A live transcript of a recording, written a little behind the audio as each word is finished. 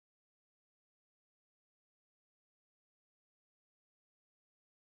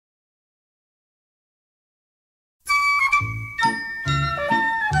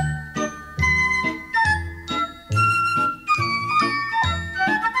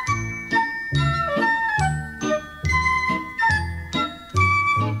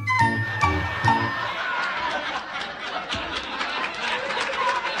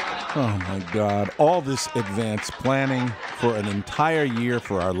God, all this advanced planning for an entire year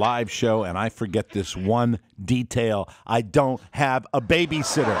for our live show, and I forget this one detail. I don't have a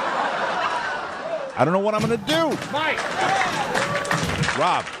babysitter. I don't know what I'm going to do. Mike!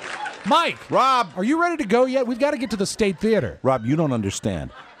 Rob. Mike! Rob! Are you ready to go yet? We've got to get to the State Theater. Rob, you don't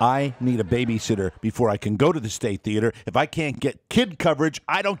understand. I need a babysitter before I can go to the State Theater. If I can't get kid coverage,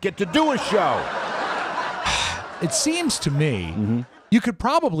 I don't get to do a show. It seems to me you could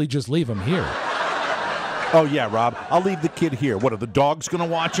probably just leave him here. Oh, yeah, Rob. I'll leave the kid here. What, are the dogs going to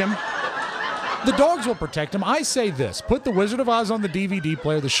watch him? The dogs will protect him. I say this. Put The Wizard of Oz on the DVD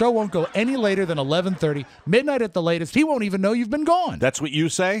player. The show won't go any later than 11:30, midnight at the latest. He won't even know you've been gone. That's what you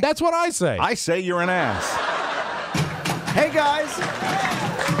say? That's what I say. I say you're an ass. Hey, guys.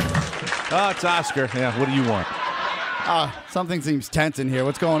 Oh, it's Oscar. Yeah, what do you want? Something seems tense in here.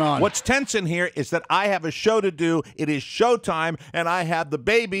 What's going on? What's tense in here is that I have a show to do. It is showtime, and I have the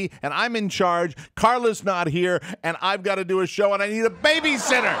baby, and I'm in charge. Carla's not here, and I've got to do a show, and I need a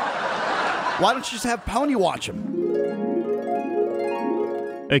babysitter. Why don't you just have Pony watch him?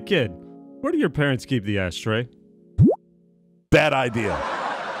 Hey, kid, where do your parents keep the ashtray? Bad idea.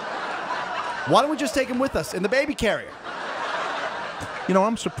 Why don't we just take him with us in the baby carrier? You know,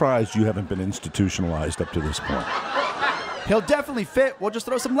 I'm surprised you haven't been institutionalized up to this point. He'll definitely fit. We'll just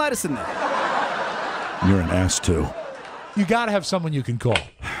throw some lettuce in there. You're an ass, too. You got to have someone you can call.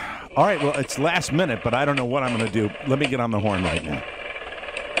 All right, well, it's last minute, but I don't know what I'm going to do. Let me get on the horn right now.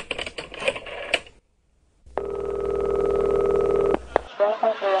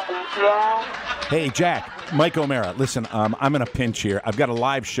 Hey, Jack, Mike O'Mara, listen, I'm in a pinch here. I've got a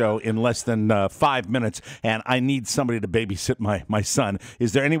live show in less than 5 minutes, and I need somebody to babysit my son.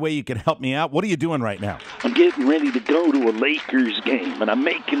 Is there any way you can help me out? What are you doing right now? I'm getting ready to go to a Lakers game, and I'm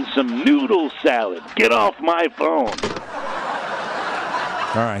making some noodle salad. Get off my phone.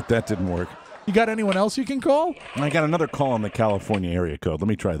 All right, that didn't work. You got anyone else you can call? I got another call on the California area code. Let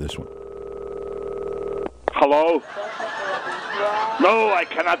me try this one. Hello? No, I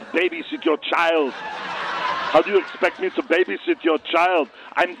cannot babysit your child. How do you expect me to babysit your child?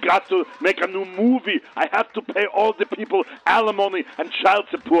 I've got to make a new movie. I have to pay all the people alimony and child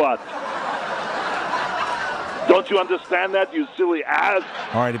support. Don't you understand that, you silly ass?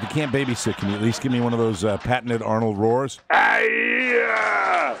 All right, if you can't babysit, can you at least give me one of those patented Arnold roars?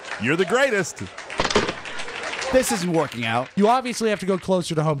 You're the greatest. This isn't working out. You obviously have to go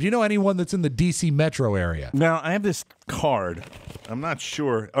closer to home. Do you know anyone that's in the D.C. metro area? Now, I have this card. I'm not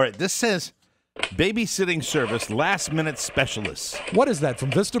sure. All right, this says babysitting service, last-minute specialists. What is that, from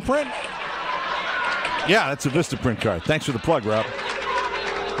Vistaprint? Yeah, that's a Vistaprint card. Thanks for the plug, Rob.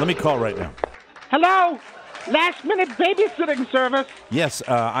 Let me call right now. Hello? Last-minute babysitting service? Yes,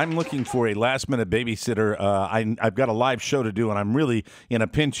 I'm looking for a last-minute babysitter. I've got a live show to do, and I'm really in a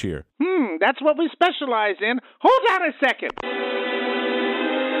pinch here. That's what we specialize in. Hold on a second.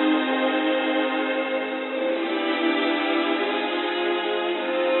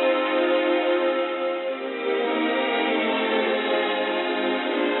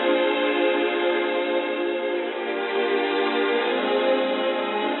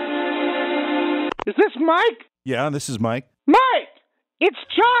 Is this Mike? Yeah, this is Mike. Mike! It's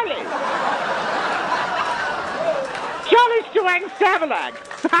Charlie! Charlie Stuang Savalag!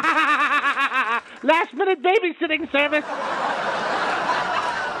 Last minute babysitting service!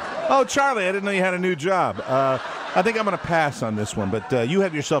 Oh, Charlie, I didn't know you had a new job. I think I'm going to pass on this one, but you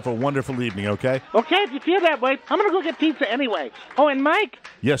have yourself a wonderful evening, okay? Okay, if you feel that way, I'm going to go get pizza anyway. Oh, and Mike?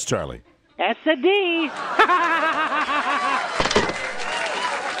 Yes, Charlie. S-A-D!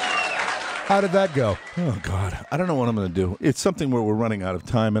 How did that go? Oh, God. I don't know what I'm going to do. It's something where we're running out of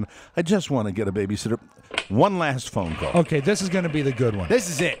time, and I just want to get a babysitter. One last phone call. Okay, this is going to be the good one. This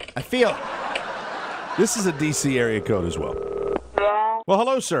is it. I feel it. This is a D.C. area code as well. Well,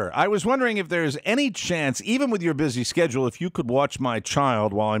 hello, sir. I was wondering if there's any chance, even with your busy schedule, if you could watch my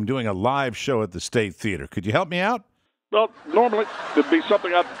child while I'm doing a live show at the State Theater. Could you help me out? Well, normally, it'd be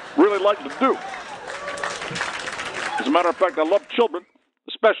something I'd really like to do. As a matter of fact, I love children,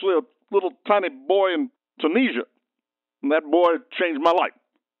 especially a little tiny boy in Tunisia. And that boy changed my life.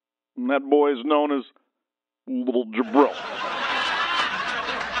 And that boy is known as Little Jabril.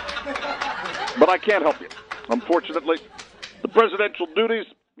 But I can't help you. Unfortunately, the presidential duties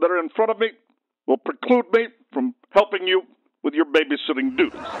that are in front of me will preclude me from helping you with your babysitting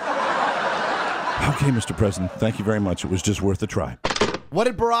duties. Okay, Mr. President. Thank you very much. It was just worth a try. What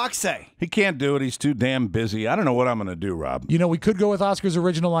did Barack say? He can't do it. He's too damn busy. I don't know what I'm going to do, Rob. You know, we could go with Oscar's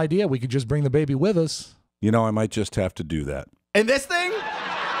original idea. We could just bring the baby with us. You know, I might just have to do that. And this thing?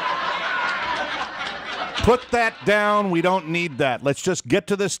 Put that down. We don't need that. Let's just get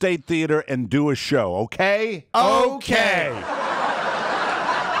to the State Theater and do a show, okay? Okay.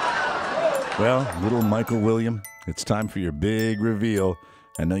 Well, little Michael William, it's time for your big reveal.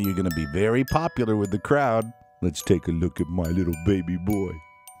 I know you're going to be very popular with the crowd. Let's take a look at my little baby boy.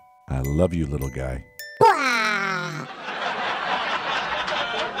 I love you, little guy.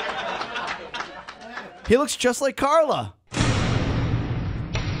 He looks just like Carla.